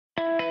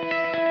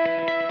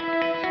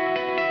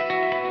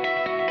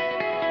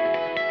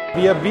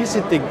We are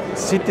visiting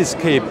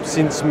Cityscape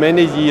since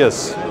many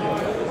years,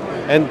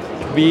 and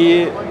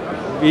we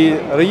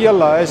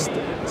realized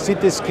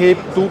Cityscape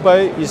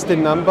Dubai is the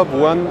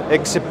 #1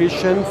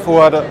 exhibition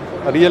for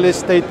real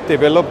estate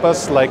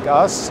developers like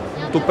us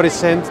to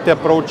present their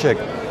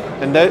project.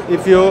 And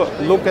if you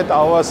look at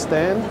our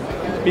stand,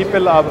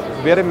 people are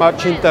very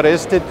much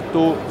interested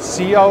to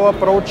see our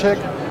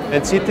project,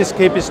 and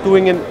Cityscape is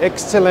doing an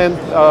excellent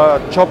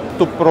job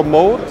to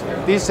promote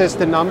this as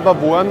the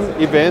 #1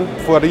 event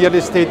for real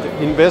estate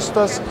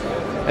investors,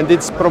 and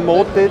it's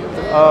promoted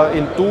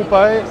in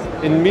Dubai,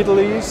 in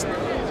Middle East,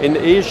 in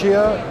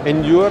Asia,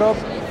 in Europe.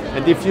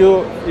 And if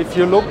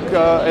you look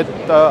at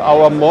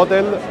our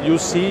model, you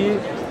see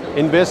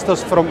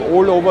investors from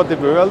all over the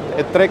world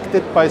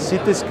attracted by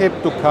Cityscape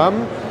to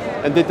come,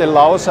 and it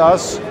allows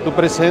us to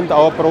present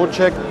our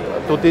project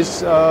to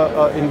these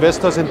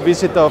investors and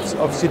visitors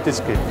of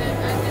Cityscape.